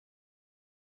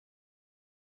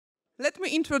Let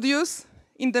me introduce,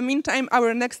 in the meantime,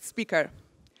 our next speaker.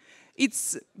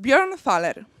 It's Björn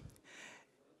Fahller.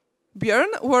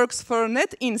 Björn works for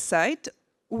Net Insight,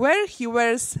 where he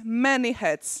wears many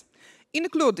hats,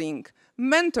 including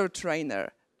mentor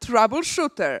trainer,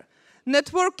 troubleshooter,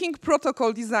 networking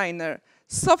protocol designer,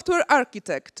 software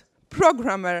architect,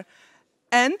 programmer,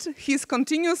 and he's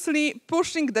continuously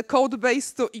pushing the code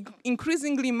base to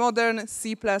increasingly modern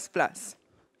C++.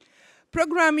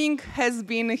 Programming has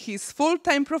been his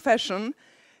full-time profession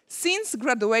since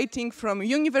graduating from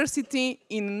university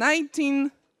in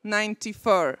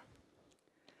 1994.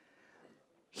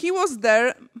 He was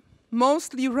there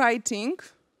mostly writing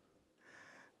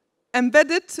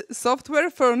embedded software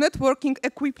for networking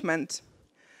equipment.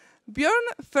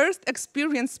 Björn first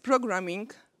experienced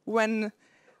programming when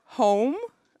Björn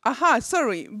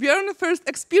first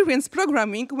experienced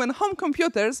programming when home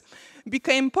computers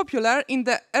became popular in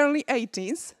the early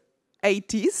 80s,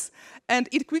 and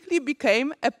it quickly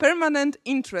became a permanent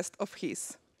interest of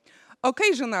his.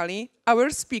 Occasionally, our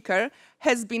speaker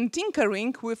has been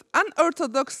tinkering with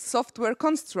unorthodox software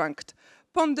construct,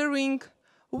 pondering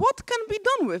what can be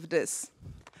done with this.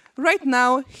 Right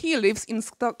now, he lives in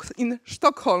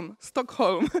Stockholm.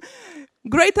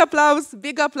 Great applause,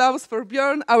 big applause for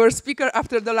Björn, our speaker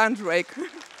after the lunch break.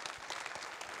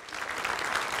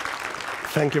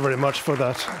 Thank you very much for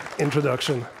that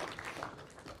introduction.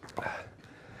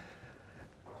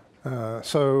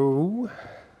 So,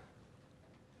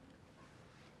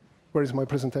 where is my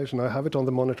presentation? I have it on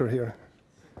the monitor here.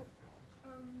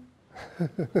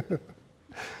 Did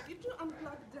you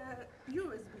unplug the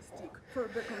USB stick for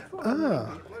the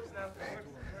controller?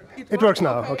 It works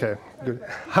now. Okay, good.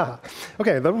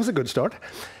 Okay, that was a good start.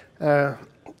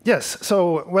 Yes,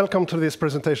 so welcome to this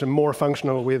presentation, Moar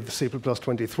Functional with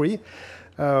C++23.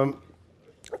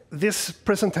 This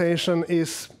presentation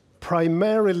is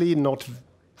primarily not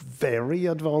very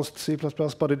advanced C++,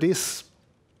 but it is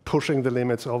pushing the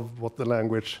limits of what the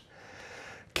language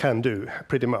can do,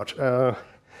 pretty much.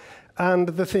 And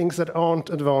the things that aren't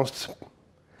advanced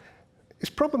is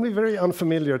probably very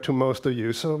unfamiliar to most of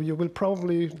you, so you will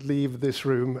probably leave this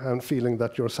room and feeling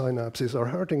that your synapses are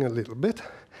hurting a little bit.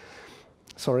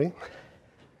 Sorry.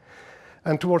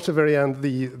 And towards the very end,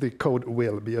 the code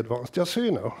will be advanced, just so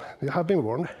you know. You have been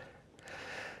warned.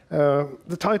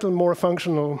 The title, Moar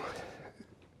Functional,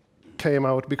 came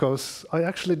out because I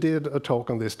actually did a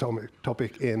talk on this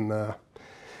topic in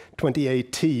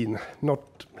 2018.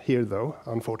 Not here, though,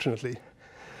 unfortunately.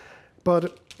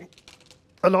 But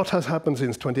a lot has happened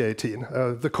since 2018.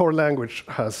 The core language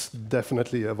has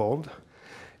definitely evolved.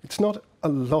 It's not a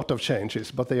lot of changes,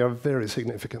 but they are very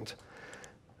significant.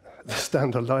 The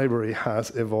standard library has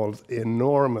evolved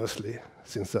enormously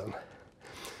since then.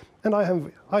 And I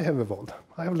have evolved.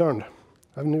 I have learned.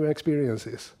 I have new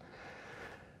experiences.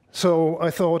 So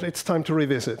I thought it's time to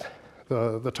revisit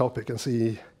the topic and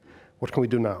see what can we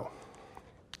do now.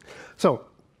 So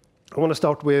I want to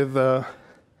start with a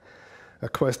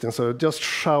question. So just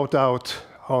shout out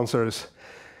answers.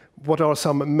 What are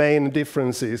some main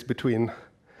differences between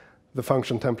the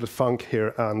function template func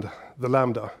here and the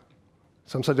lambda?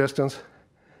 Some suggestions?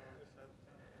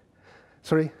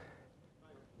 Sorry?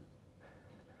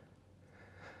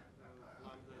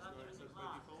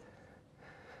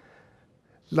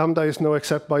 Lambda is no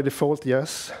except by default,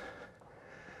 yes.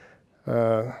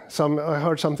 I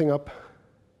heard something up.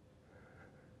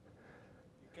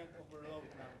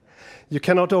 You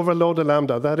cannot overload a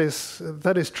lambda. That is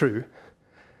true.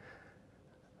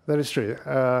 That is true.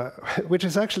 Which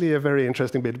is actually a very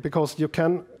interesting bit, because you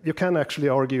can actually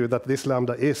argue that this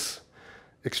lambda is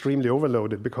extremely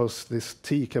overloaded, because this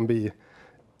t can be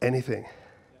anything.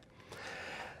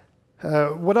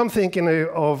 What I'm thinking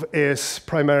of is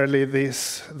primarily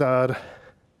this, that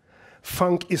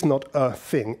func is not a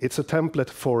thing. It's a template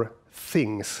for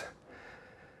things.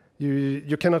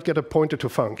 You cannot get a pointer to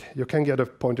func. You can get a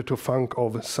pointer to func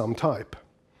of some type,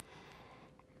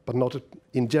 but not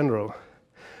in general.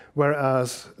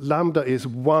 Whereas lambda is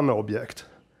one object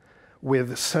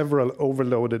with several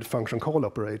overloaded function call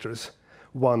operators,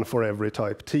 one for every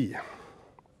type t.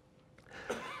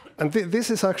 And this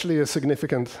is actually a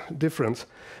significant difference,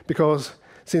 because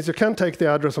since you can take the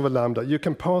address of a lambda, you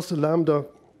can pass the lambda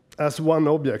as one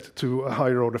object to a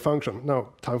higher order function. Now,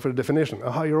 time for the definition.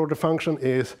 A higher order function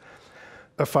is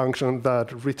a function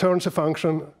that returns a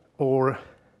function or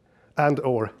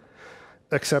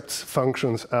accepts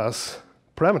functions as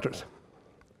parameters.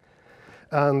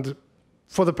 And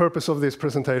for the purpose of this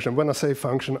presentation, when I say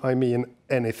function, I mean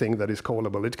anything that is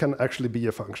callable. It can actually be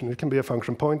a function. It can be a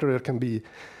function pointer. It can be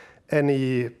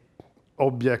any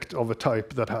object of a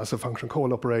type that has a function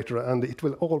call operator, and it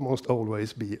will almost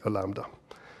always be a lambda.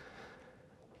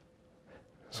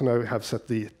 So now we have set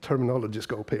the terminology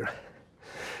scope here.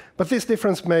 But this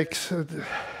difference makes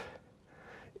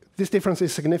this difference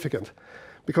is significant,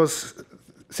 because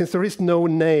since there is no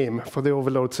name for the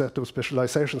overload set of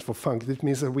specializations for func, it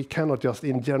means that we cannot just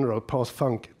in general pass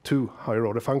func to higher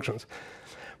order functions.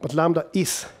 But lambda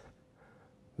is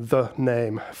the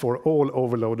name for all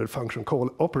overloaded function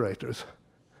call operators.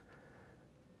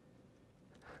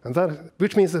 And that,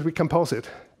 which means that we can pass it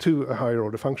to a higher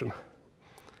order function.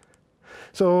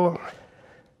 So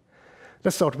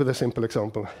let's start with a simple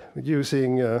example.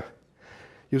 Using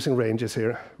ranges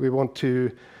here, we want to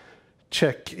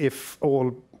check if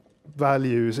all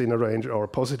values in a range are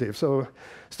positive. So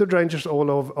stood ranges all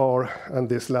of R, and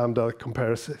this lambda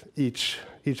compares each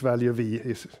value v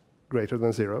is greater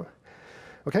than 0.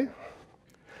 Okay,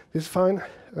 this is fine.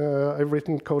 I've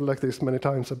written code like this many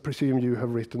times. I presume you have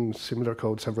written similar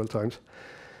code several times.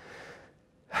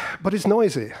 But it's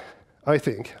noisy, I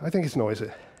think. I think it's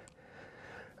noisy.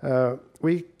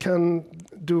 We can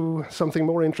do something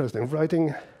more interesting,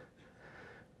 writing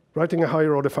a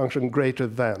higher order function greater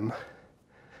than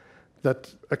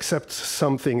that accepts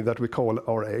something that we call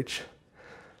RH.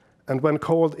 And when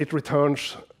called, it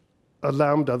returns a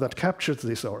lambda that captures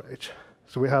this RH.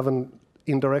 So we have an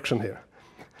indirection here.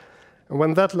 And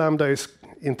when that lambda is,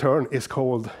 in turn, is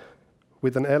called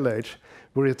with an LH,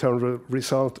 we return the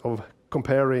result of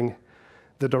comparing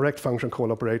the direct function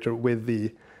call operator with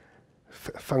the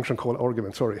function call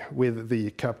argument, with the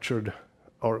captured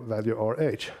value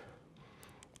RH.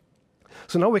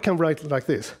 So now we can write like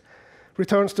this.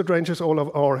 Returns to ranges all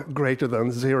of R greater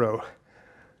than 0.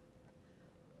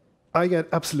 I get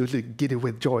absolutely giddy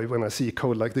with joy when I see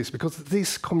code like this, because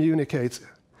this communicates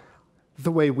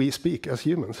the way we speak as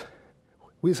humans.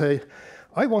 We say,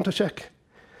 I want to check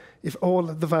if all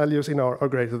the values in R are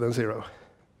greater than 0.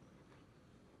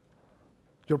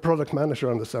 Your product manager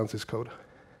understands this code.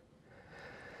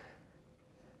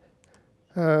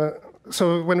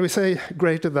 So when we say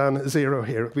greater than 0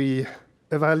 here, we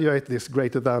evaluate this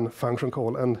greater than function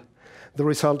call, and the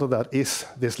result of that is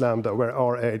this lambda, where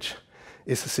RH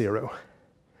is 0.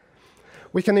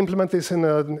 We can implement this in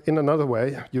another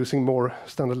way, using more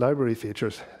standard library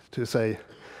features to say,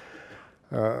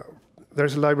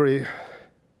 there's a library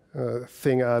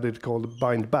thing added called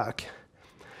bind back.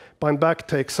 Bind back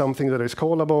takes something that is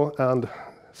callable and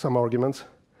some arguments.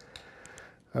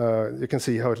 You can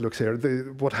see how it looks here.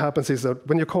 What happens is that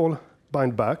when you call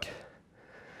bind back,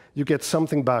 you get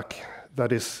something back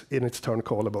that is in its turn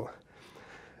callable.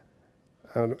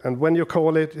 And when you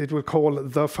call it, it will call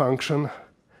the function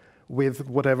with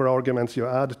whatever arguments you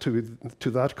add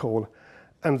to that call.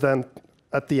 And then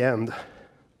at the end,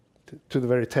 to the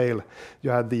very tail,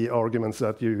 you add the arguments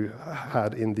that you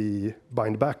had in the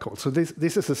bind back call. So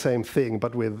this is the same thing,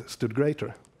 but with stood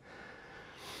greater.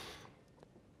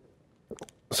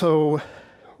 So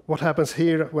what happens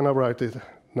here when I write it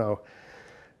now?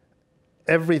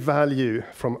 Every value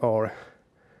from R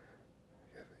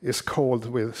is called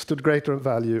with stood greater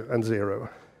value and 0.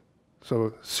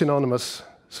 So synonymous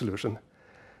solution.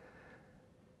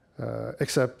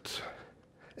 Except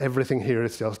everything here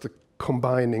is just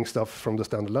combining stuff from the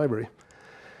standard library.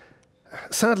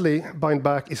 Sadly, bind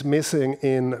back is missing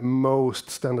in most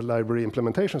standard library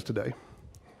implementations today.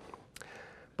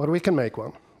 But we can make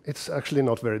one. It's actually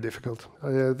not very difficult.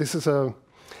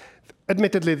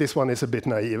 Admittedly, this one is a bit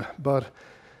naive, but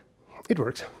it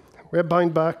works. We have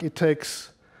bind back. It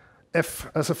takes f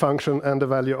as a function and the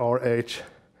value RH.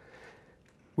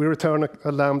 We return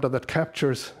a lambda that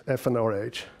captures f and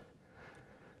RH.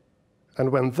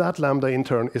 And when that lambda in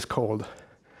turn is called,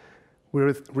 we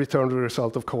return the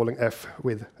result of calling f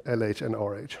with LH and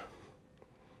RH.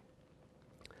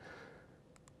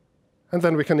 And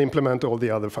then we can implement all the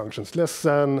other functions. Less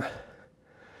than,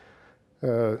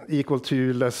 equal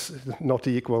to, less, not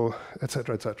equal,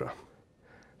 etc., etc.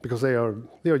 Because they are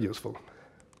useful.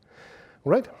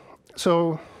 All right?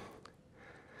 So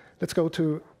let's go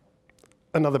to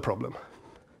another problem.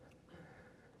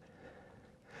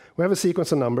 We have a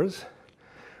sequence of numbers,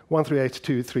 1, 3, 8,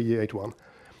 2, 3, 8, 1.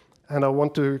 And I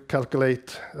want to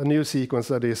calculate a new sequence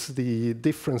that is the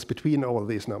difference between all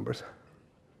these numbers.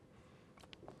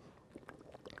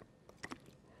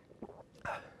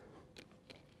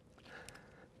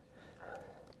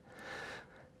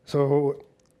 So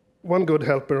one good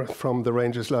helper from the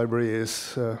ranges library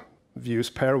is views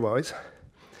pairwise.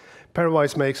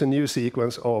 Pairwise makes a new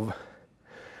sequence of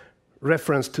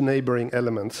reference to neighboring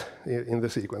elements in the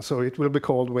sequence. So it will be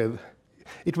called with,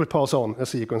 it will pass on a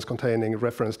sequence containing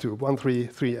reference to 1, 3,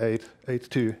 3, 8, 8,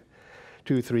 2,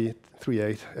 2, 3, 3,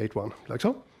 8, 8, 1, like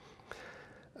so.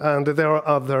 And there are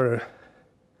other,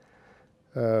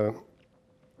 there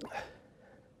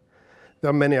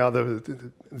are many other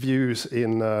views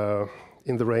in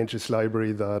the ranges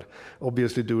library that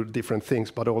obviously do different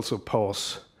things, but also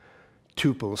pass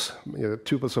tuples,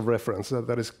 tuples of reference.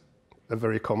 That is a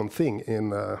very common thing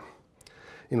in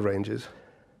ranges.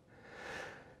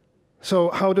 So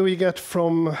how do we get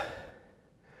from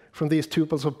these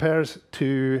tuples of pairs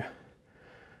to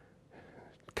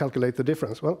calculate the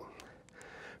difference? Well,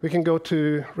 we can go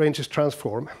to ranges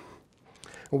transform.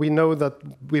 We know that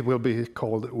we will be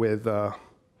called with a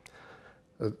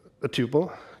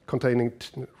tuple containing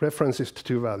references to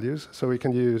two values. So we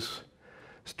can use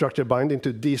structure binding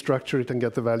to destructure it and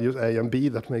get the values a and b.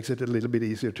 That makes it a little bit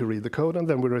easier to read the code, and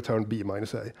then we return b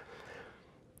minus a.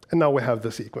 And now we have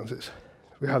the sequences.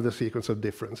 We have the sequence of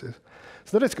differences.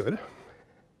 So that is good.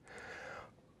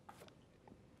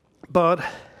 But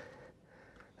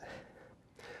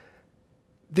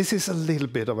this is a little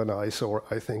bit of an eyesore,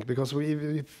 I think, because are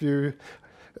you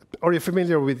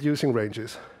familiar with using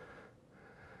ranges?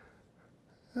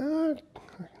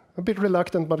 A bit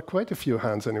reluctant, but quite a few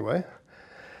hands anyway.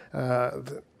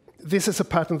 This is a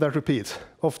pattern that repeats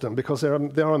often because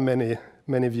there are many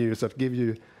views that give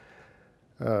you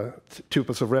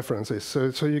tuples of references.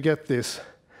 So you get this,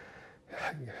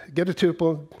 get a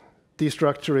tuple,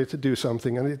 destructure it, do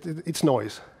something, and it's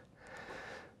noise.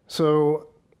 So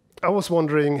I was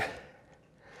wondering,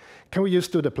 can we use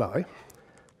std_apply?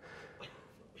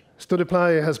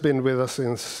 Std_apply has been with us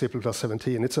since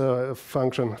C++17. It's a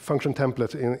function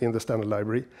template in the standard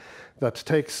library that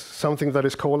takes something that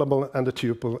is callable and a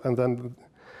tuple, and then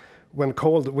when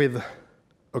called with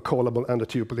a callable and a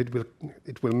tuple,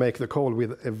 it will make the call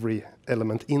with every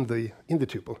element in the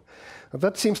tuple. And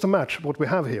that seems to match what we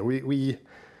have here. We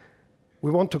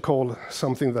want to call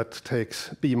something that takes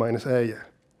b minus a,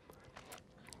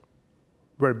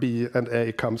 where b and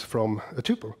a comes from a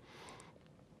tuple.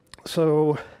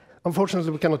 So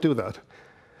unfortunately, we cannot do that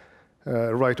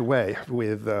right away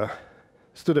with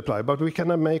std_apply, but we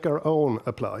can make our own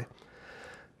apply.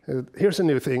 Here's a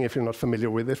new thing, if you're not familiar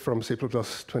with it, from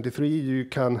C++23. You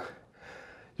can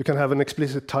have an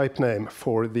explicit type name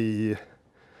for the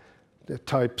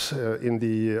types in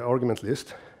the argument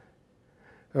list.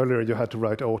 Earlier, you had to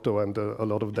write auto and a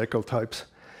lot of decal types.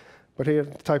 But here,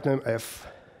 type name f,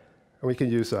 and we can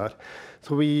use that.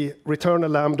 So we return a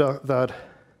lambda that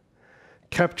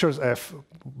captures f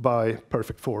by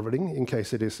perfect forwarding, in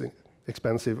case it is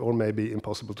expensive or maybe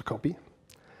impossible to copy.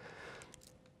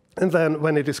 And then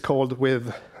when it is called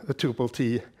with a tuple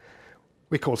t,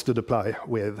 we call std_apply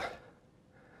with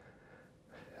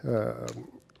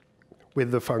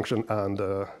the function and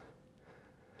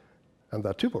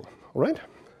that tuple. All right?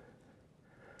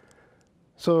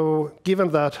 So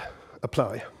given that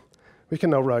apply, we can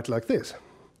now write like this.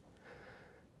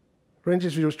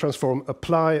 Ranges views transform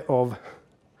apply of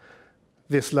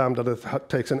this lambda that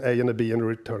takes an a and a b and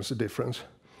returns the difference.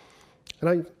 And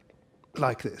I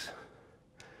like this.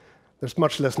 There's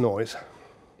much less noise.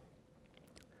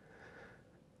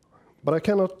 But I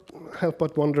cannot help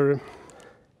but wonder,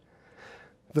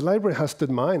 the library has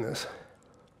std-minus.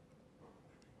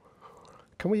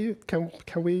 Can we use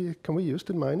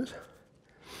std-minus?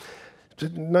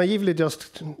 Naively,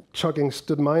 just chugging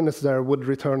std-minus there would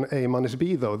return a minus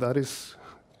b, though. That is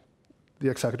the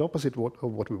exact opposite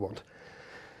of what we want.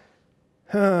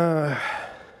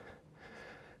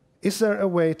 Is there a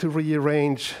way to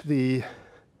rearrange the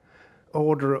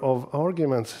order of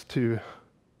arguments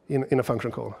in a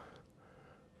function call?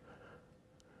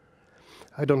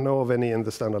 I don't know of any in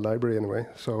the standard library anyway,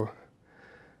 so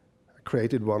I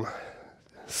created one.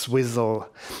 Swizzle.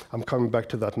 I'm coming back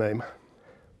to that name.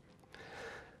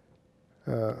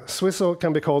 Swizzle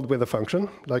can be called with a function,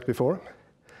 like before,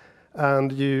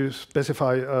 and you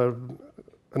specify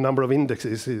a number of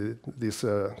indexes, these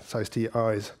size t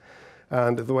i's.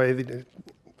 And the way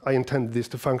I intend this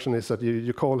to function is that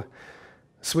you call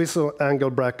Swizzle angle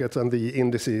brackets and the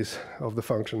indices of the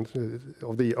function,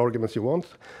 of the arguments you want,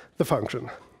 the function.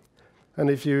 And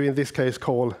if you, in this case,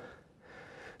 call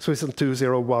Swizzle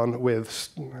 201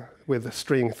 with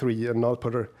string 3 and null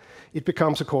pointer, it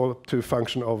becomes a call to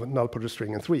function of null pointer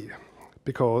string and 3,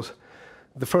 because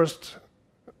the first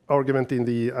argument in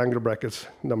the angle brackets,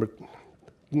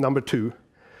 number 2,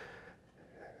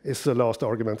 is the last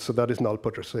argument, so that is null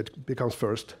pointer, so it becomes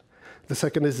first. The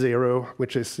second is 0,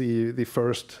 which is the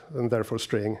first and therefore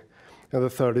string, and the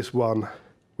third is 1,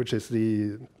 which is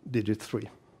the digit 3.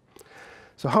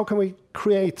 So how can we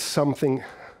create something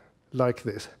like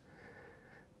this?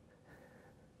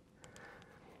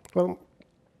 Well,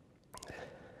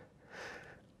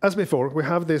 as before, we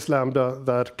have this lambda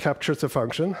that captures a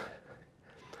function,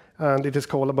 and it is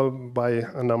callable by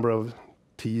a number of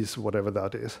t's, whatever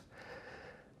that is.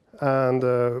 And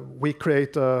we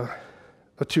create a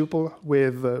tuple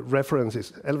with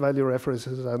references, L-value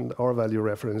references and R-value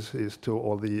references to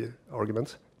all the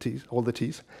arguments, t's, all the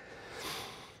t's.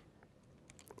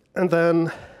 And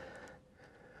then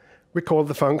we call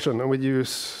the function, and we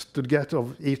use to get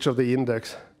of each of the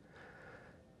index,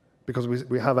 because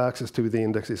we have access to the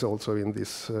indexes also in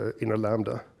this inner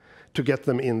lambda, to get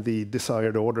them in the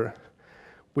desired order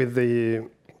with the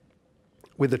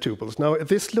tuples. Now,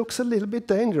 this looks a little bit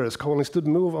dangerous, calling to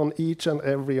move on each and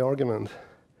every argument.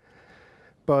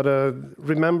 But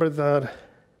remember that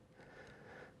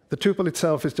the tuple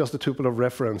itself is just a tuple of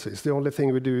references. The only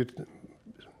thing we do,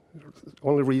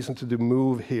 only reason to do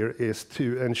move here is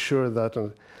to ensure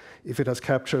that if it has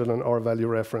captured an R-value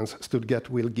reference, studget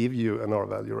will give you an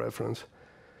R-value reference.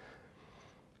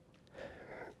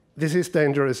 This is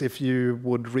dangerous if you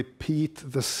would repeat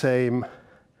the same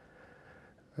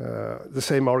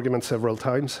argument several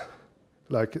times,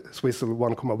 like Swizzle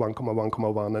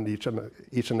 1,1,1,1, and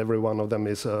each and every one of them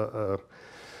is a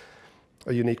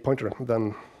unique pointer.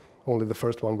 Then only the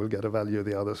first one will get a value,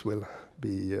 the others will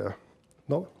be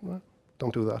no,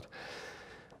 don't do that.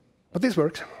 But this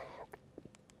works.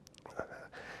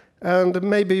 And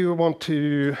maybe you want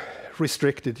to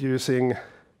restrict it using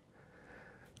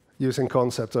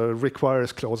concepts, a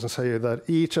requires clause, and say that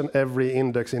each and every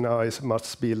index in i's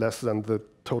must be less than the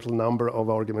total number of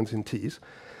arguments in t's.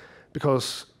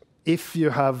 Because if you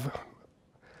have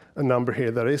a number here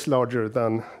that is larger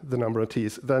than the number of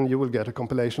t's, then you will get a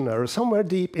compilation error somewhere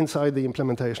deep inside the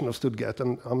implementation of studget,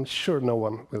 and I'm sure no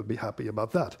one will be happy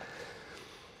about that.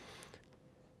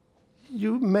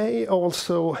 You may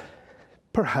also,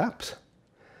 perhaps,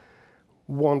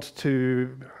 want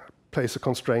to place a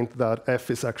constraint that f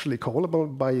is actually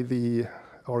callable by the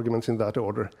arguments in that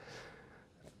order.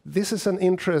 This is an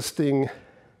interesting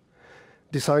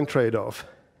design trade-off.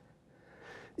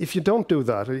 If you don't do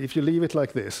that, if you leave it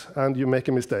like this and you make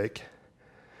a mistake,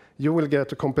 you will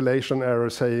get a compilation error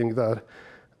saying that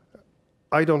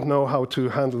I don't know how to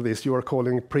handle this. You are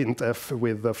calling printf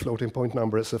with the floating point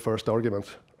number as the first argument.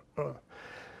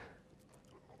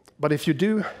 But if you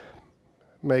do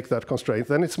make that constraint,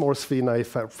 then it's more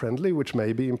SVNA friendly, which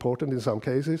may be important in some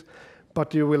cases,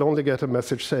 but you will only get a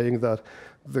message saying that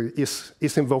the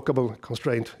is invocable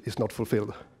constraint is not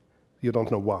fulfilled. You don't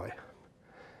know why.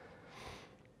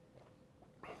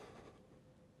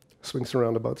 Swings and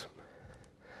roundabouts.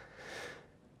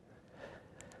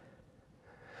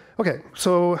 Okay,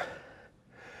 so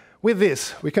with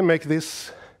this, we can make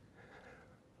this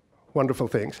wonderful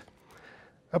things.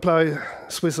 Apply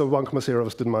Swizzle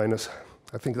 1,0 stud minus.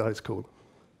 I think that is cool.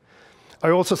 I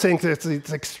also think that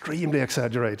it's extremely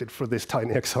exaggerated for this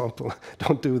tiny example.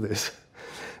 Don't do this.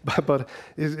 But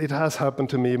it has happened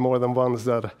to me more than once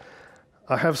that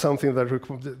I have something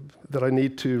that I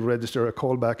need to register a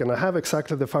callback, and I have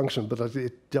exactly the function, but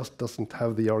it just doesn't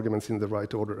have the arguments in the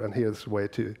right order, and here's a way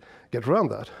to get around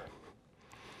that.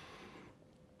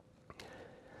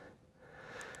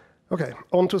 Okay,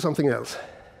 on to something else.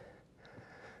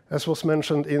 As was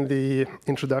mentioned in the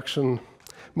introduction,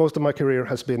 most of my career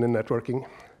has been in networking.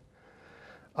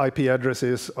 IP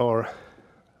addresses are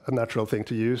a natural thing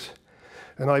to use.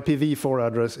 An IPv4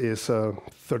 address is a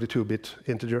 32-bit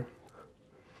integer.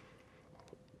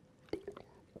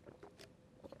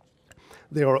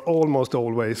 They are almost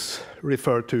always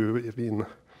referred to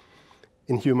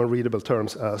in human readable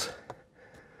terms as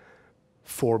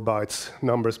 4 bytes,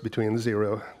 numbers between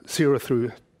 0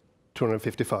 through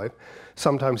 255.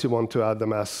 Sometimes you want to add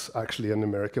them as actually a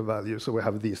numerical value, so we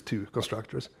have these two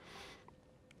constructors.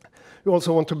 We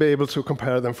also want to be able to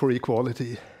compare them for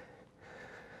equality.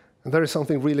 And there is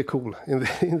something really cool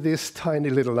in this tiny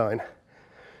little line.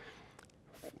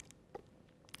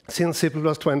 Since C++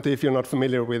 20, if you're not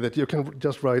familiar with it, you can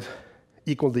just write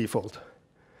equal default.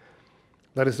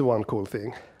 That is the one cool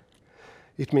thing.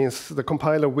 It means the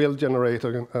compiler will generate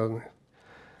an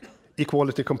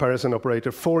equality comparison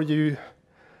operator for you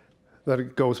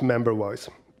that goes member-wise.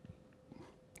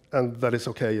 And that is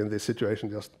okay in this situation.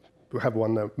 Just we have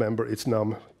one member, it's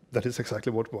num. That is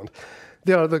exactly what we want.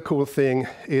 The other cool thing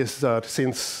is that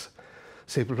since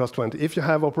C++ 20, if you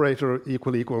have operator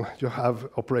equal equal, you have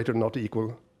operator not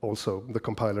equal also. The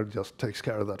compiler just takes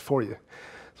care of that for you.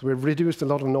 So we've reduced a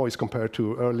lot of noise compared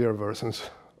to earlier versions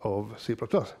of C++.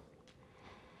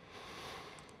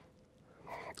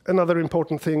 Another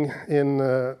important thing in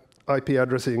IP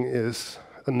addressing is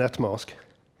a net mask.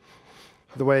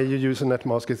 The way you use a net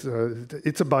mask is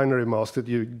it's a binary mask that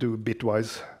you do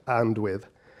bitwise AND with.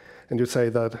 and you say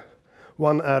that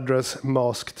one address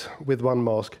masked with one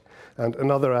mask and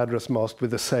another address masked with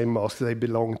the same mask, they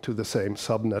belong to the same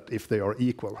subnet if they are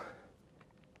equal.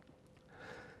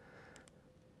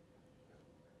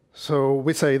 So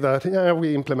we say that, yeah,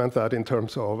 we implement that in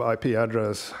terms of IP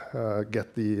address,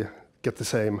 get the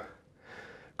same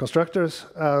constructors,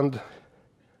 and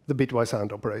the bitwise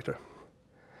AND operator.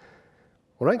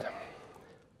 All right?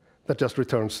 That just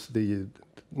returns the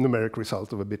numeric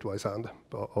result of a bitwise AND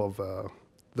of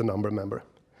the number member.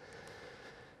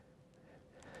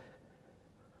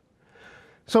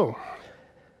 So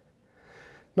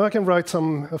now I can write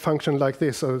a function like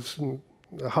this, a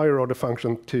higher order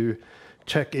function to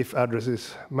check if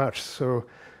addresses match. So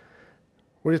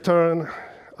we return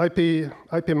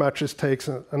IP matches takes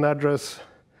an address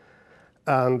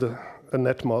and a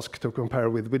net mask to compare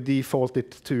with. We default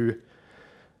it to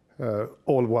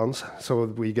all ones, so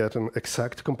we get an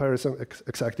exact comparison,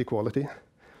 exact equality.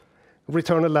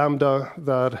 Return a lambda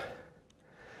that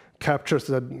captures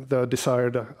the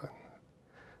desired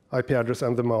IP address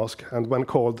and the mask, and when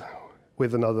called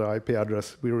with another IP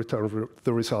address, we return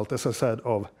the result, as I said,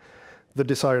 of the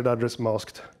desired address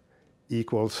masked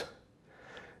equals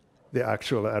the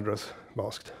actual address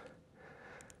masked.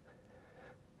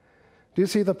 Do you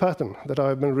see the pattern that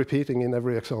I've been repeating in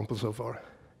every example so far?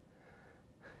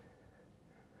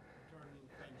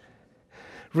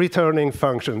 Returning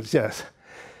functions, yes.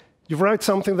 You write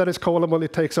something that is callable,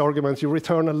 it takes arguments, you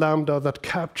return a lambda that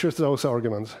captures those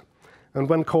arguments. And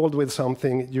when called with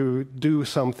something, you do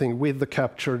something with the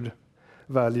captured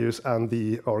values and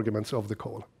the arguments of the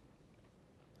call.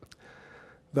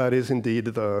 That is indeed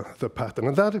the pattern.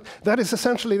 And that is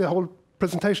essentially the whole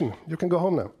presentation. You can go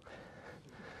home now.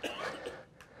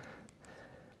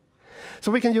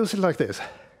 So we can use it like this.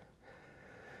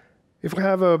 If we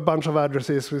have a bunch of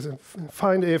addresses, we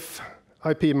find if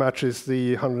IP matches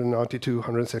the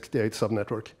 192.168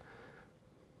 subnetwork.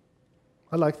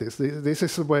 I like this. This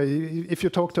is the way, if you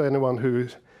talk to anyone who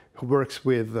works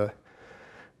with IP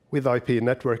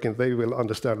networking, they will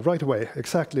understand right away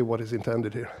exactly what is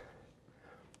intended here.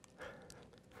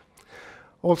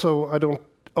 Also, I don't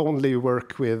only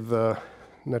work with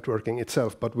networking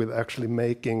itself, but with actually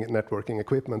making networking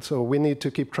equipment. So we need to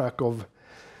keep track of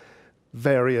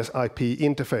various IP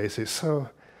interfaces. So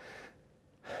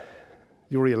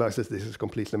you realize that this is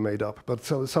completely made up. But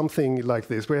so something like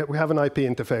this, we have an IP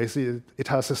interface. It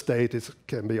has a state, it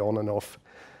can be on and off.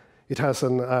 It has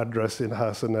an address, it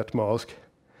has a net mask,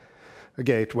 a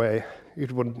gateway.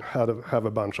 It would have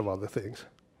a bunch of other things.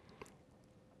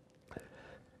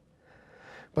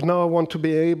 But now I want to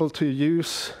be able to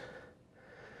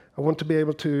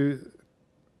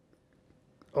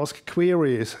ask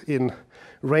queries in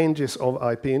ranges of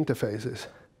IP interfaces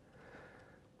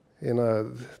in a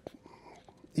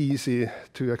easy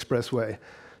to express way.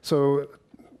 So,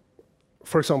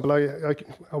 for example,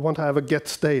 I want to have a get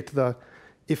state that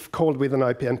if called with an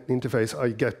IP interface, I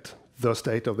get the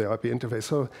state of the IP interface.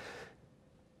 So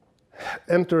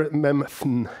enter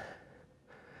memfn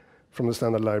from the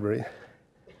standard library.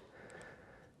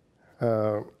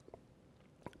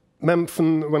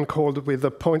 Memfn, when called with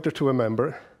a pointer to a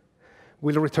member,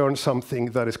 will return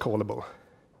something that is callable.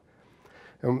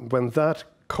 And when that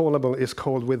callable is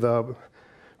called with a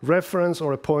reference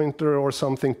or a pointer or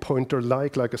something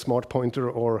pointer-like, like a smart pointer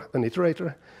or an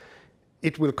iterator,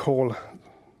 it will call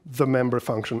the member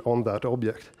function on that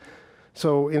object.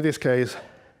 So in this case,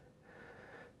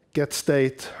 get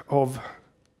state of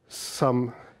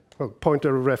some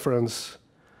pointer reference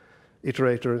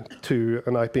iterator to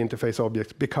an IP interface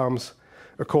object becomes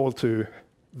a call to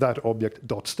that object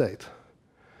dot state.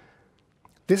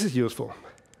 This is useful.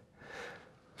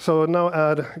 So now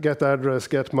add get address,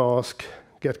 get mask,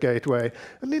 get gateway.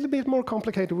 A little bit more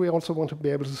complicated, we also want to be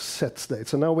able to set state.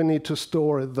 So now we need to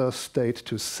store the state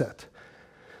to set.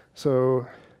 So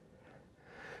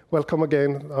welcome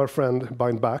again, our friend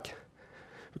bindback.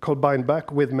 We call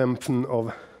bindback with memfn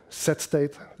of set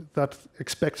state that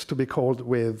expects to be called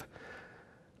with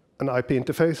an IP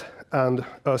interface and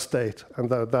a state, and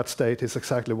that state is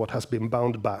exactly what has been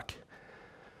bound back.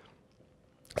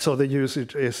 So the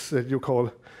usage is that you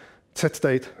call set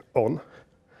state on,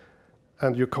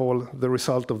 and you call the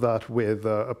result of that with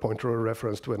a pointer or a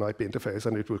reference to an IP interface,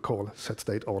 and it will call set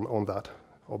state on that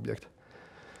object.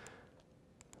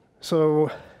 So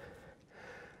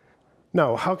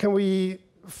now, how can we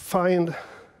find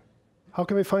an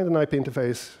IP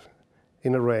interface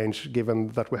in a range given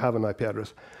that we have an IP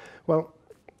address? Well,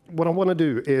 what I want to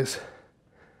do is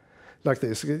like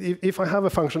this. If I have a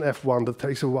function f1 that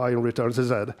takes a y and returns a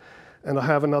z, and I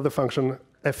have another function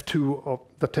f2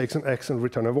 that takes an x and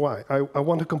returns a y, I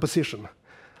want a composition.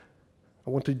 I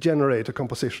want to generate a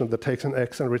composition that takes an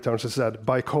x and returns a z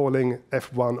by calling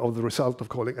f1 of the result of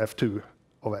calling f2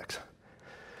 of x.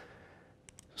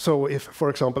 So if, for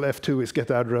example, f2 is get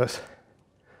address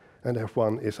and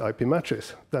f1 is IP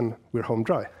matches, then we're home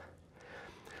dry.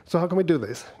 So how can we do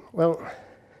this? Well,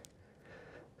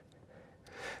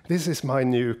 this is my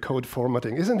new code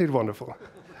formatting. Isn't it wonderful?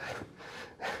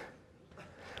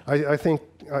 I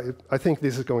think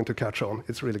this is going to catch on.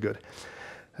 It's really good.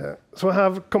 So I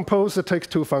have compose that takes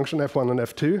two functions, f1 and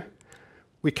f2.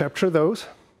 We capture those.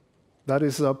 That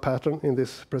is a pattern in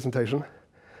this presentation.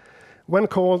 When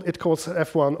called, it calls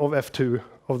f1 of f2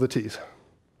 of the t's.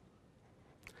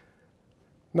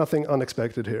 Nothing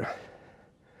unexpected here.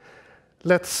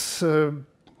 Let's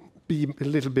be a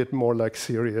little bit more like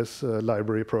serious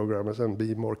library programmers and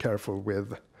be more careful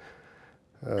with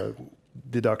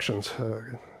deductions,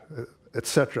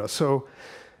 etc. So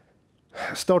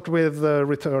start with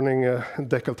returning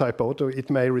decal type auto. It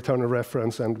may return a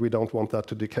reference, and we don't want that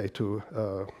to decay to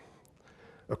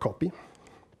a copy.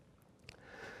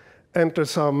 Enter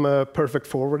some perfect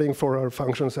forwarding for our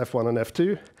functions f1 and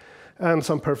f2, and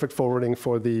some perfect forwarding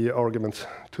for the arguments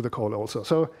to the call also.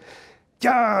 So,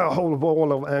 yeah, a whole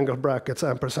wall of angle brackets,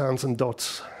 ampersands, and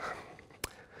dots.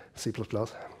 C++.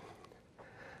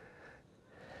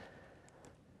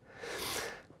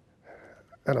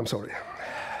 And I'm sorry.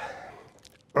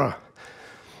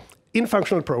 In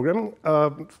functional programming,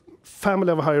 a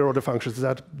family of higher order functions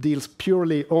that deals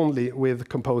purely only with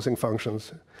composing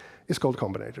functions is called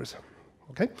combinators.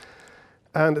 Okay?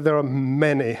 And there are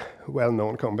many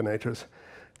well-known combinators.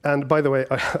 And by the way,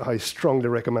 I strongly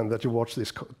recommend that you watch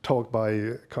this talk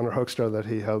by Connor Hoekstra that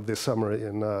he held this summer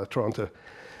in Toronto,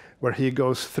 where he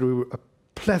goes through a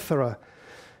plethora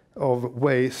of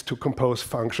ways to compose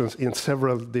functions in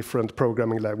several different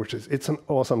programming languages. It's an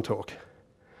awesome talk.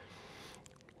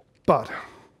 But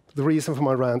the reason for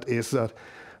my rant is that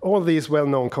all these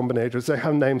well-known combinators, they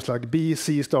have names like B,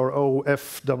 C star, O,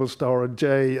 F double star,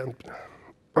 J, and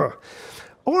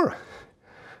or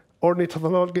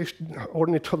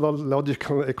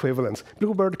ornithological equivalents.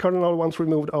 Bluebird kernel once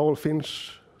removed, owl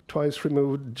finch twice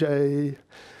removed, J.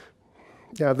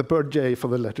 Yeah, the bird J for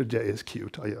the letter J is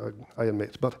cute, I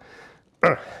admit. But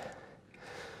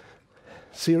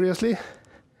seriously?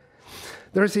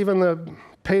 There's even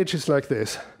pages like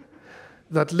this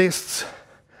that lists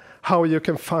how you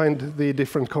can find the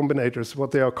different combinators,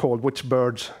 what they are called, which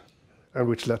birds and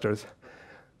which letters.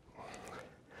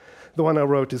 The one I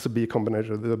wrote is a B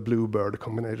combinator, the bluebird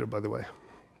combinator, by the way.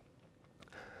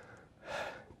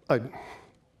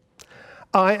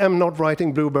 I am not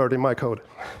writing bluebird in my code,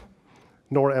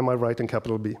 nor am I writing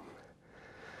capital B.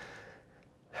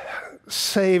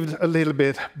 Saved a little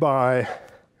bit by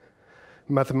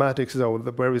mathematics, though,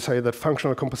 where we say that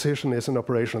functional composition is an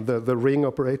operation, the ring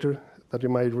operator that you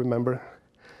might remember,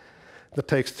 that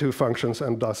takes two functions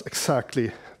and does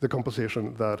exactly the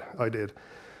composition that I did.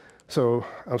 So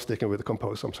I'm sticking with the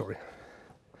compose, I'm sorry.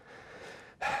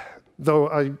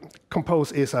 Though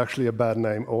compose is actually a bad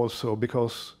name also,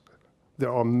 because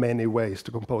there are many ways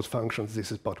to compose functions.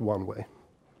 This is but one way.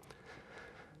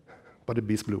 But it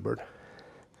beats Bluebird.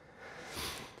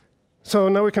 So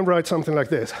now we can write something like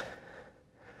this.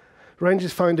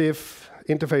 Ranges find if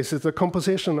interface is the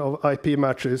composition of IP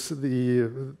matches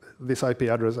this IP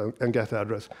address and get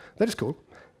address. That is cool.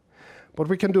 But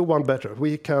we can do one better.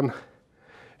 We can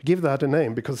give that a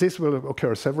name, because this will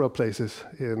occur several places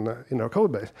in our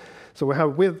code base. So we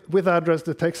have with address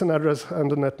that takes an address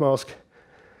and a net mask,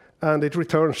 and it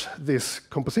returns this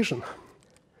composition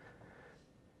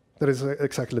that is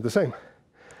exactly the same.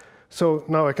 So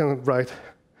now I can write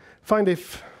find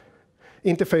if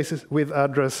interfaces with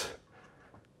address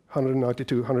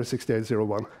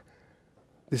 192.168.0.1.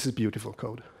 This is beautiful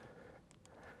code.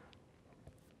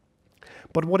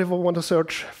 But what if I want to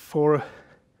search for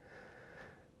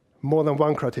more than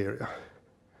one criteria?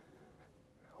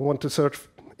 I want to search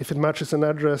if it matches an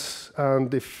address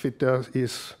and if it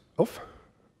is off,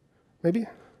 maybe?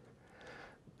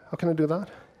 How can I do that?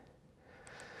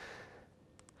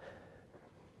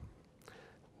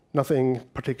 Nothing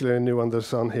particularly new under the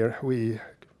sun here. We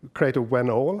create a when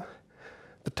all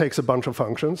that takes a bunch of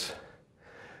functions.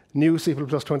 New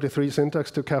C++23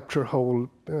 syntax to capture whole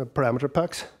parameter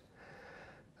packs.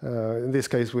 In this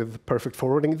case with perfect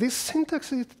forwarding. This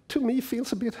syntax, to me,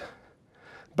 feels a bit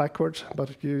backwards,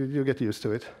 but you get used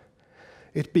to it.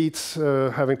 It beats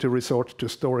having to resort to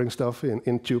storing stuff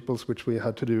in tuples, which we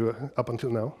had to do up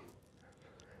until now.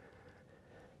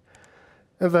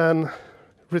 And then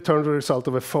return the result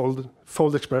of a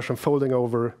fold expression, folding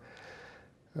over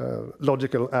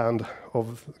logical and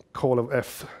of call of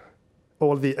f,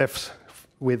 all the f's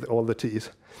with all the t's.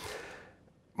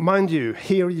 Mind you,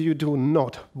 here you do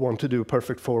not want to do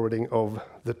perfect forwarding of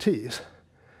the t's,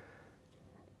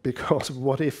 because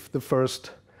what if the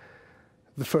first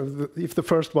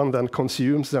one then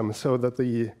consumes them, so that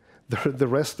the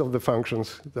rest of the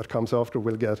functions that comes after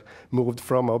will get moved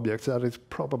from objects? That is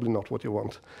probably not what you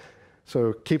want.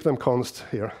 So keep them const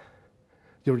here.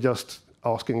 You're just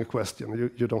asking a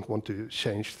question. You don't want to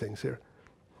change things here.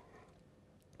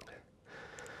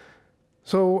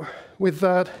 So with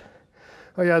that,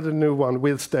 I added a new one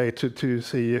with state to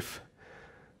see if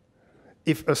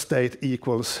a state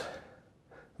equals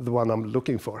the one I'm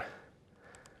looking for.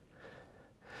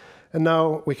 And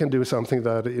now we can do something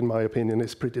that, in my opinion,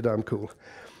 is pretty damn cool.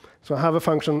 So I have a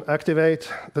function activate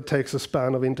that takes a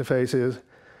span of interfaces.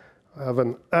 I have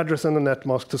an address and a net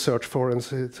mask to search for, and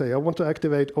say I want to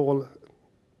activate all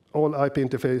IP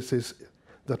interfaces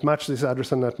that match this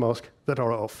address and net mask that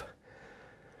are off.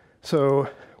 So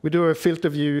we do a filter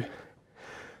view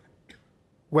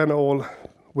when all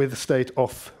with state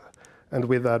off and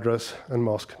with address and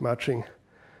mask matching.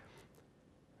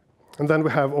 And then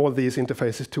we have all these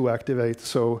interfaces to activate.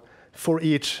 So for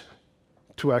each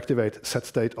to activate, set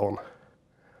state on.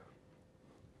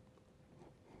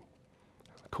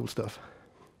 Cool stuff.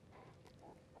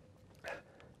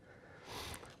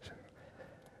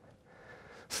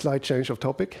 Slight change of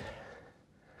topic.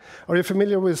 Are you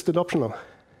familiar with stood optional?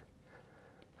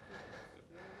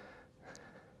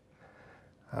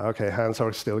 Okay, hands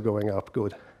are still going up,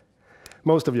 good.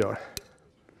 Most of you are.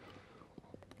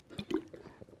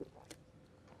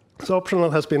 So optional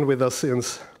has been with us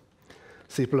since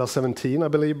C++17, I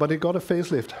believe, but it got a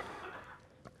facelift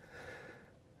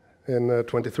in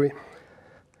 23.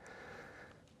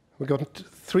 We got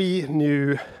 3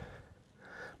 new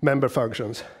member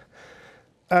functions,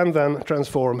 and then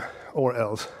transform or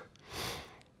else.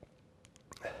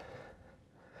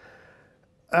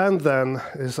 And then,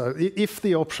 if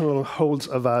the optional holds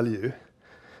a value,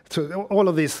 so all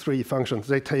of these 3 functions,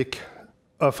 they take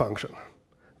a function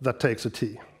that takes a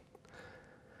t.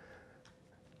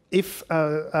 If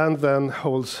and then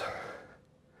holds,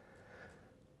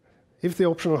 if the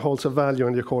optional holds a value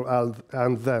and you call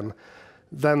and then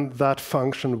that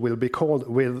function will be called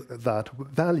with that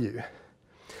value.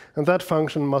 And that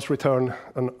function must return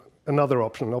another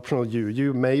optional u.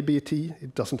 U may be t,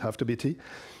 it doesn't have to be t.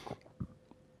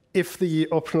 If the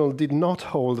optional did not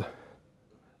hold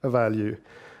a value,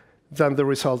 then the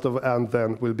result of and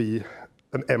then will be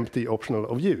an empty optional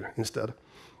of u instead.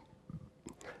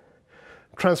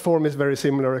 Transform is very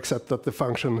similar, except that the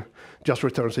function just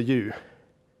returns a u.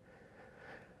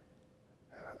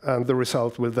 And the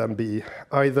result will then be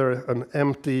either an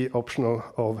empty optional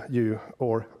of u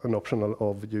or an optional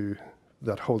of u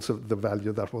that holds the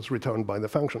value that was returned by the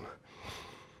function.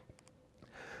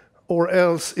 Or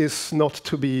else is not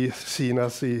to be seen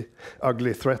as the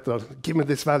ugly threat that give me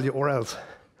this value or else.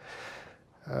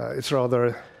 It's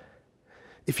rather,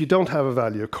 if you don't have a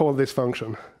value, call this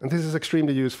function. And this is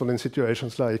extremely useful in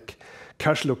situations like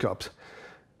cache lookups.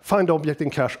 Find object in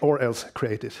cache or else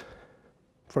create it,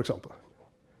 for example.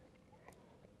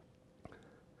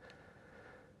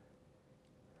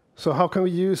 So how can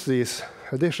we use these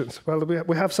additions? Well,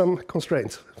 we have some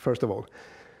constraints, first of all.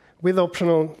 With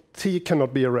optional, t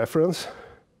cannot be a reference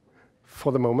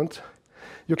for the moment.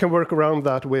 You can work around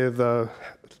that with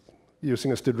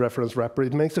using a std reference wrapper.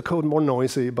 It makes the code more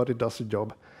noisy, but it does the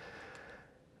job.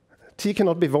 T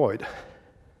cannot be void.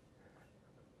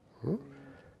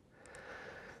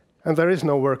 And there is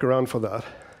no workaround for that.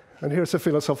 And here's a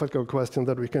philosophical question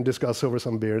that we can discuss over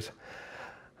some beers.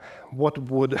 What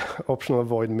would optional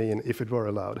void mean if it were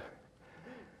allowed?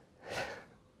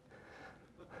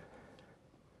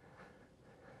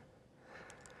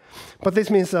 But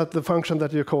this means that the function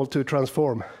that you call to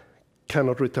transform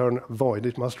cannot return void.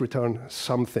 It must return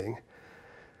something.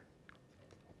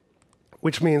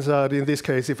 Which means that in this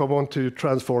case, if I want to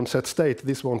transform set state,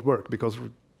 this won't work, because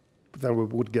then we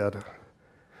would get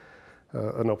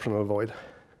an optional void,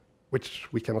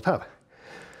 which we cannot have.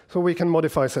 So we can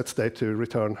modify set state to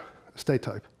return state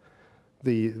type,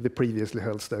 the previously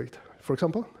held state, for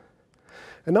example.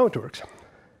 And now it works.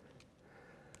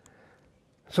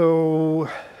 So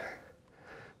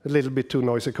a little bit too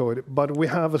noisy code, but we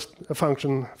have a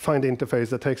function find interface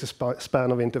that takes a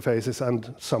span of interfaces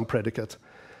and some predicate.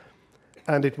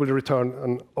 And it will return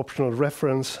an optional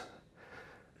reference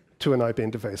to an IP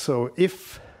interface. So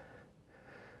if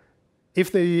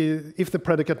the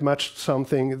predicate matched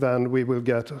something, then we will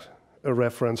get a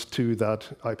reference to that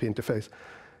IP interface.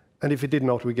 And if it did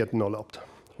not, we get null opt.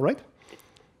 All right?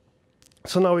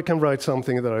 So now we can write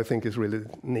something that I think is really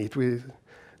neat. We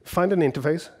find an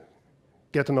interface,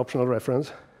 get an optional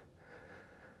reference.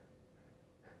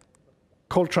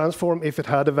 Call transform if it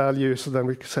had a value, so then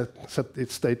we set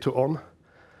its state to on.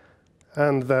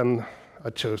 And then I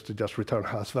chose to just return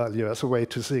has value as a way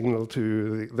to signal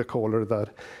to the caller that,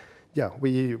 yeah,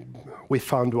 we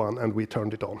found one and we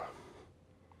turned it on.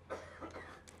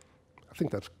 I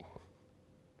think that's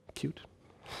cute.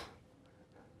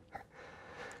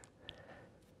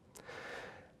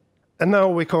 And now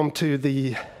we come to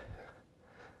the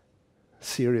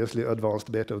seriously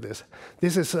advanced bit of this.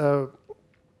 This is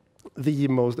the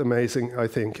most amazing, I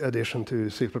think, addition to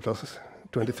C++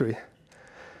 23.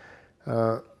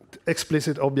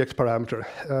 Explicit object parameter.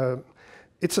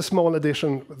 It's a small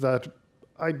addition that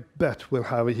I bet will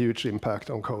have a huge impact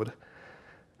on code.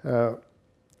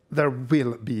 There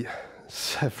will be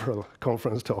several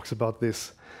conference talks about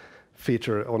this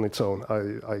feature on its own,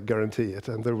 I guarantee it,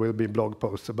 and there will be blog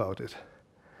posts about it.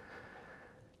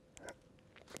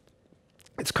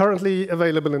 It's currently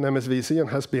available in MSVC and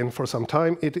has been for some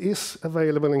time. It is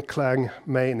available in Clang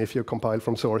main if you compile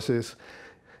from sources.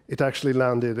 It actually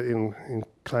landed in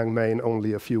Clang main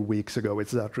only a few weeks ago.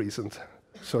 It's that recent,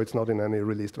 so it's not in any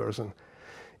released version.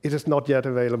 It is not yet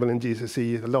available in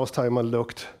GCC. The last time I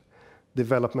looked,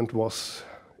 development was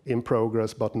in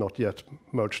progress, but not yet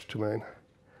merged to main.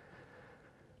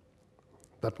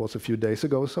 That was a few days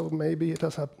ago, so maybe it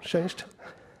has changed.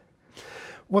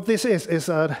 What this is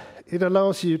that it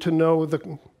allows you to know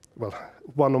the, well,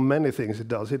 one of many things it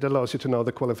does. It allows you to know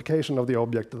the qualification of the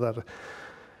object that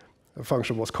a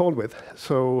function was called with.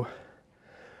 So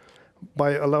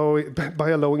by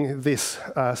allowing this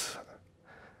as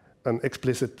an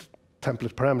explicit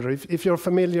template parameter, if you're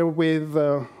familiar with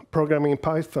programming in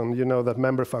Python, you know that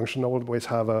member function always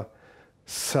have a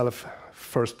self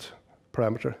first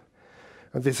parameter.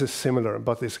 And this is similar,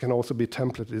 but this can also be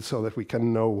templated so that we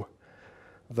can know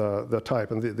the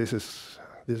type, and this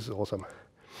is awesome.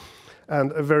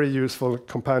 And a very useful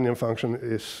companion function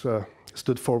is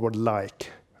stood forward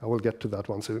like. I will get to that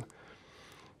one soon.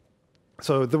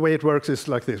 So the way it works is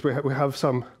like this. We have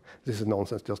some, this is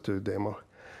nonsense, just to demo.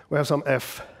 We have some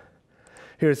f.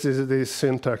 Here's the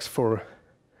syntax for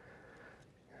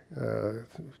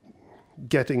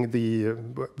getting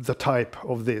the type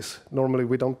of this. Normally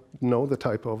we don't know the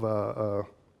type of a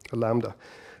lambda.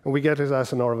 And we get it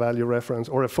as an R value reference,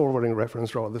 or a forwarding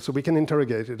reference rather, so we can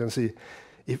interrogate it and see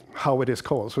how it is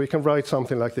called. So we can write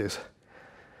something like this.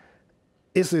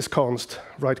 Is this const?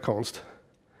 Write const.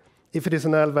 If it is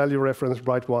an L value reference,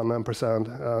 write 1 ampersand,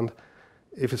 and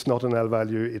if it's not an L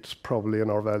value, it's probably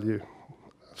an R value.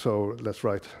 So let's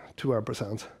write 2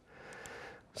 ampersands.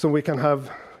 So we can have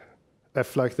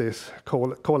f like this,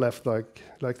 call f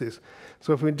like this.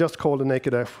 So if we just call the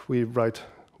naked f, we write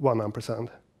 1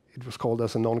 ampersand. It was called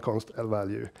as a non-const L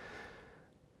value,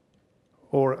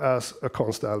 or as a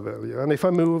const L value. And if I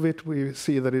move it, we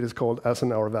see that it is called as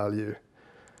an R value,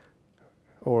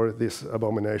 or this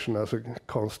abomination as a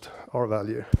const R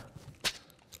value.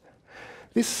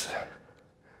 This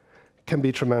can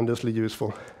be tremendously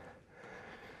useful.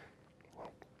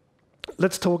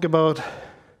 Let's talk about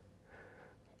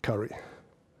curry.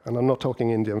 And I'm not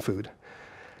talking Indian food.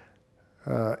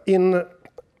 In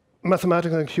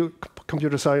mathematics and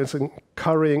computer science,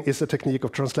 currying is a technique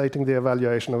of translating the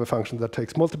evaluation of a function that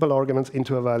takes multiple arguments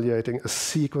into evaluating a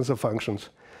sequence of functions,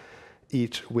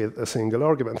 each with a single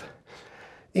argument.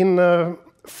 In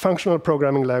functional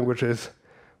programming languages,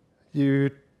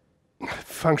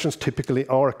 functions typically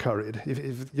are curried.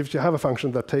 If you have a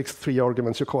function that takes 3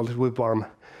 arguments, you call it with 1,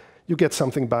 you get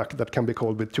something back that can be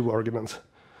called with 2 arguments.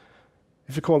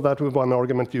 If you call that with 1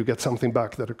 argument, you get something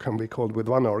back that can be called with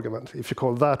 1 argument. If you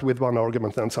call that with 1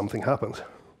 argument, then something happens.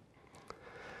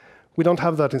 We don't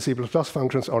have that in C++.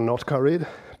 Functions are not curried,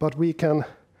 but we can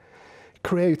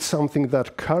create something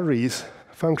that curries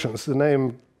functions. The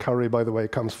name curry, by the way,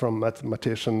 comes from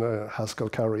mathematician Haskell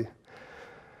Curry.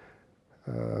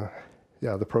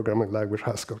 Yeah, the programming language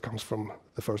Haskell comes from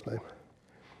the first name.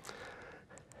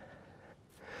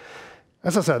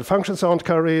 As I said, functions aren't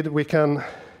curried. We can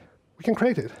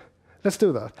create it. Let's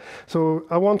do that. So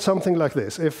I want something like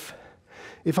this. If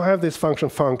I have this function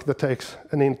func that takes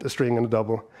an int, a string, and a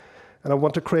double, and I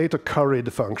want to create a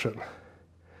curried function,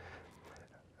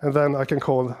 and then I can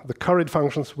call the curried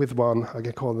functions with 1, I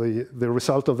can call the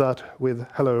result of that with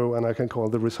hello, and I can call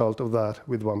the result of that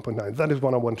with 1.9. That is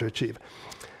what I want to achieve.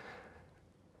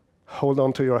 Hold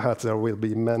on to your hats, there will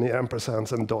be many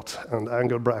ampersands and dots and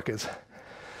angle brackets.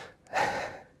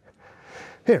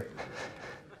 Here.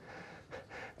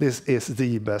 This is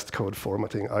the best code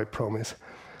formatting, I promise.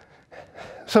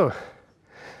 So,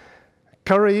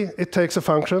 curry, it takes a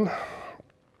function,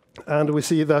 and we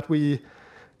see that we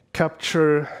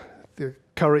capture the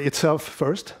curry itself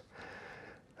first,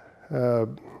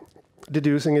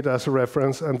 deducing it as a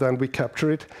reference, and then we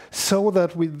capture it so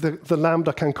that the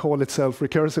lambda can call itself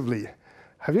recursively.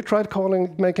 Have you tried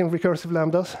making recursive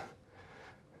lambdas?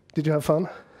 Did you have fun?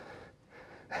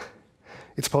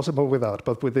 It's possible without,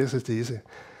 but with this it's easy.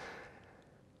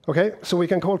 Okay, so we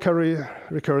can call curry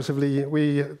recursively.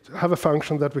 We have a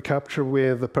function that we capture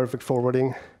with the perfect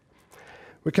forwarding.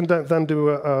 We can then do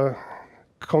a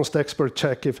const expert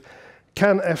check if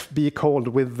can f be called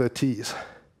with the t's.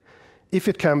 If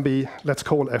it can be, let's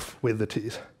call f with the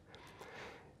t's.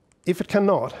 If it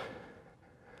cannot,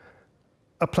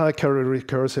 apply curry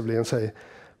recursively and say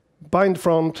bind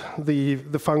front the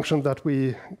function that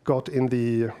we got in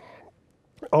the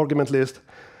argument list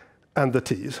and the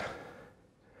t's.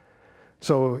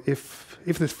 So if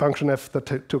this function f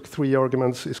that took 3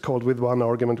 arguments is called with 1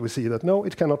 argument, we see that no,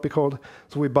 it cannot be called.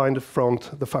 So we bind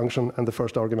front the function and the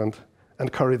first argument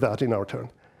and curry that in our turn.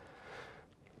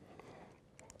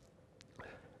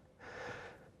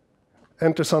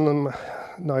 Enter some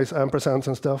nice ampersands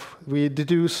and stuff. We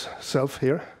deduce self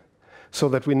here so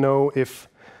that we know if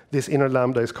this inner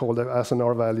lambda is called as an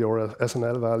R value or as an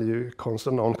L value, const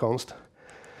or non-const.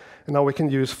 And now we can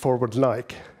use forward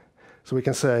like. So we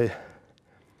can say,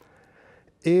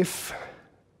 if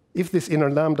this inner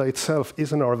lambda itself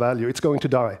is an R value, it's going to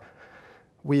die.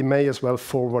 We may as well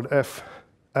forward f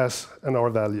as an R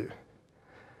value.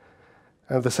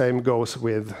 And the same goes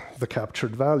with the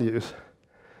captured values.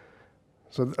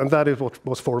 So, and that is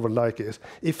what forward like is.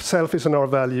 If self is an R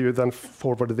value, then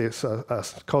forward this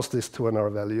as cast this to an R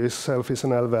value. If self is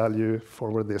an L value,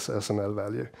 forward this as an L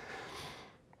value.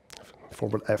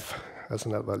 Forward f as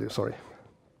an L value, sorry.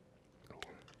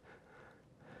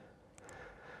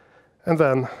 And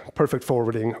then perfect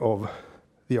forwarding of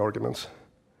the arguments.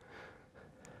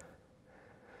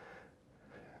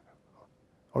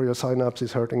 Are your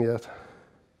synapses hurting yet?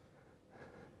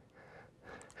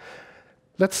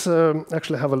 Let's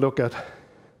actually have a look at.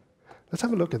 Let's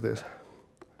have a look at this.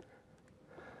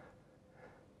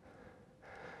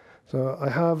 So I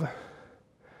have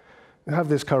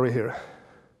this curry here.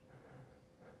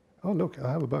 Oh look,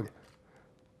 I have a bug.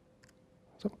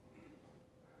 So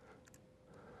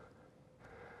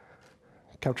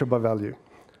capture by value.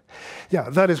 Yeah,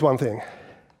 that is one thing.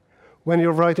 When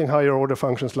you're writing higher order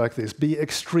functions like this, be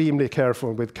extremely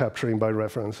careful with capturing by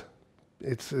reference.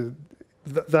 It's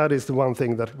that is the one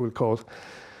thing that will cause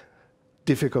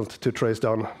difficult to trace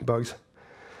down bugs.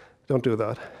 Don't do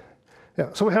that.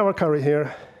 Yeah, so we have our curry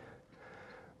here.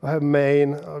 I have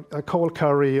main. I call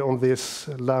curry on this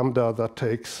lambda that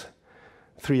takes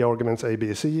 3 arguments A,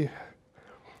 B, C.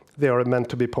 They are meant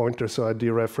to be pointers, so I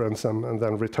dereference them and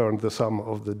then return the sum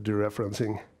of the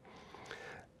dereferencing.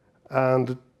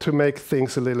 And to make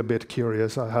things a little bit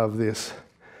curious, I have this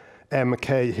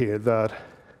MK here that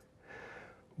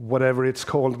whatever it's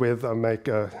called with, I make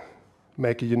a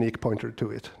unique pointer to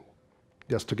it,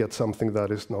 just to get something that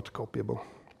is not copyable.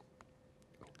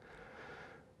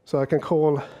 So I can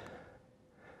call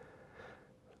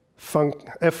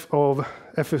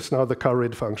f is now the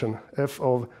curried function, f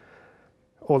of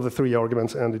all the 3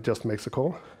 arguments, and it just makes a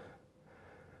call.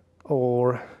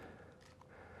 Or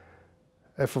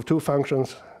f of 2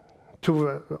 functions,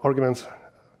 2 arguments,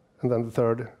 and then the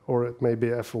third, or it may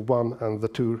be f of 1 and the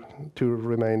two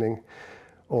remaining,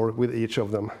 or with each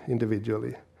of them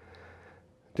individually.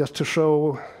 Just to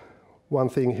show one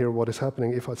thing here, what is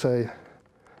happening, if I say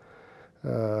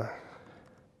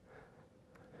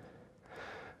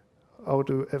out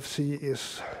of fc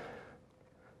is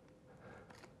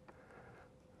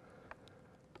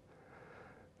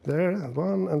there,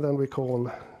 1, and then we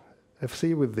call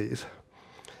fc with these.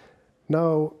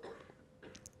 Now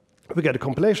we get a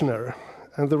compilation error,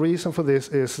 and the reason for this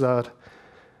is that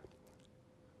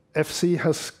fc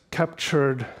has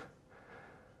captured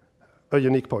a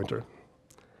unique pointer,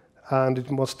 and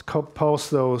it must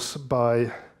pass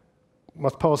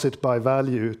it by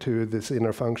value to this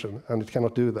inner function, and it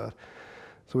cannot do that.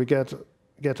 So we get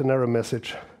an error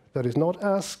message that is not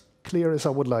as clear as I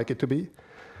would like it to be,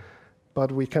 but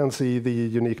we can see the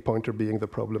unique pointer being the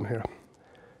problem here.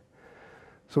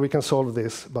 So we can solve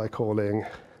this by calling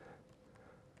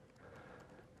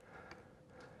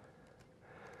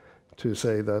to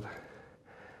say that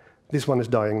this one is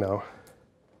dying now,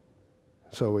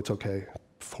 so it's okay,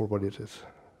 forward it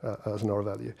as an R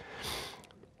value.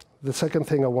 The second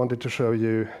thing I wanted to show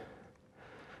you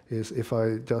is if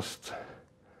I just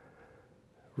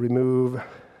remove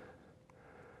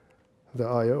the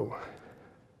I/O.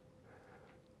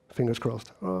 Fingers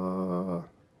crossed.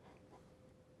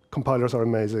 Compilers are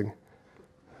amazing.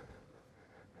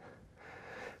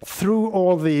 through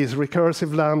all these recursive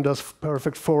lambdas,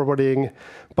 perfect forwarding,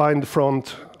 bind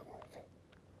front,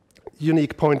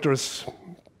 unique pointers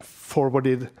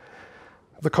forwarded,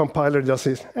 the compiler just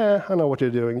says, I know what you're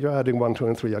doing. You're adding 1, 2,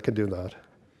 and 3. I can do that.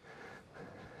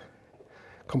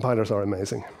 Compilers are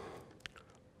amazing.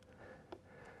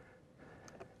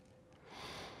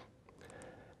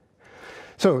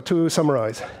 So to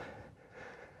summarize,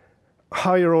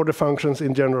 higher order functions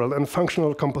in general and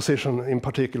functional composition in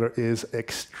particular is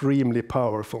extremely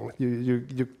powerful.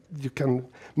 You can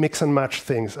mix and match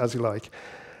things as you like.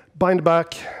 Bind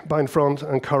back, bind front,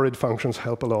 and curried functions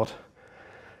help a lot.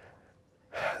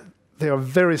 They are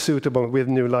very suitable with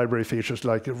new library features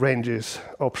like ranges,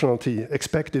 optional T,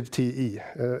 expected TE.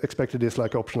 Expected is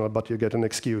like optional, but you get an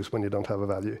excuse when you don't have a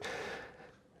value.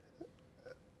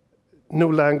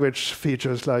 New language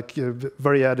features like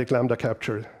variadic lambda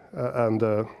capture and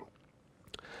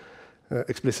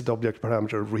explicit object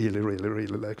parameter really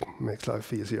like makes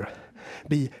life easier.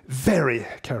 Be very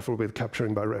careful with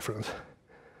capturing by reference.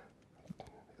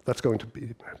 That's going to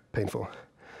be painful.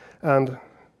 And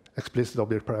explicit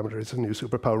object parameter is a new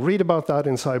superpower. Read about that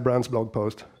in Cy Brand's blog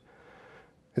post.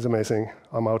 It's amazing.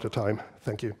 I'm out of time.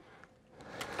 Thank you.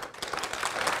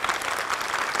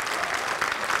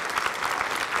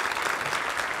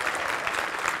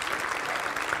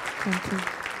 Thank you.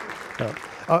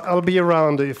 I'll be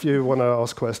around if you want to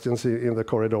ask questions in the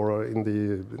corridor or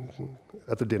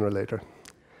at the dinner later.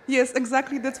 Yes,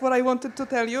 exactly. That's what I wanted to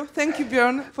tell you. Thank you,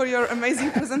 Björn, for your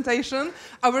amazing presentation.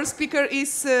 Our speaker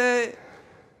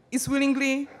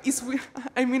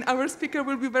our speaker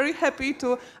will be very happy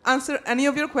to answer any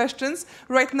of your questions.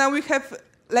 Right now we have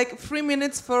like 3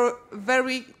 minutes for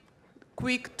very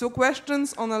quick 2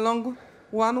 questions on a long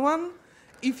one.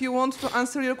 If you want to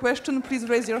answer your question, please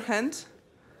raise your hand.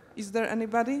 Is there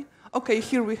anybody? Okay,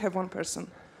 here we have one person.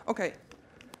 Okay.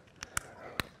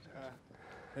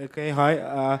 Okay,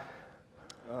 hi.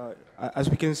 As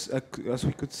we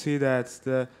could see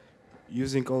that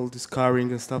using all this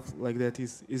carrying and stuff like that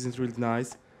isn't really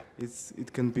nice.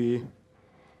 It can be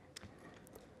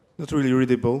not really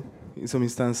readable in some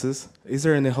instances. Is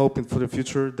there any hope for the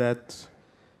future that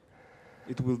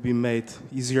it will be made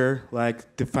easier,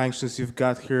 like the functions you've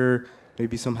got here,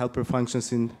 maybe some helper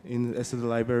functions in STD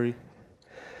library?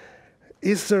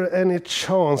 Is there any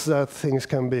chance that things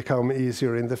can become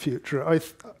easier in the future?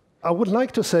 I would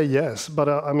like to say yes, but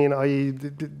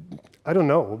I don't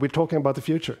know. We're talking about the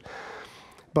future.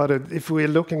 But if we're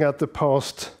looking at the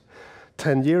past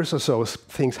 10 years or so,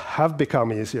 things have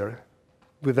become easier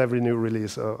with every new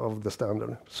release of the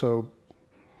standard. So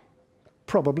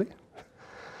probably.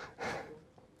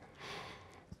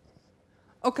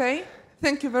 Okay,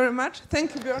 thank you very much.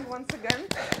 Thank you, Björn, once again.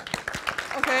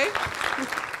 Okay.